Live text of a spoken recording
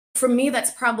for me, that's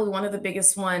probably one of the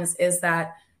biggest ones is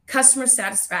that customer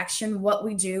satisfaction, what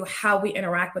we do, how we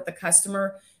interact with the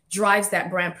customer drives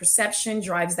that brand perception,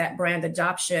 drives that brand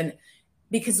adoption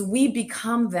because we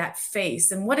become that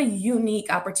face. And what a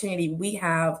unique opportunity we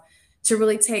have to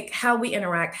really take how we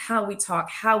interact, how we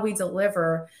talk, how we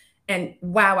deliver, and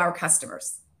wow our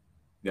customers.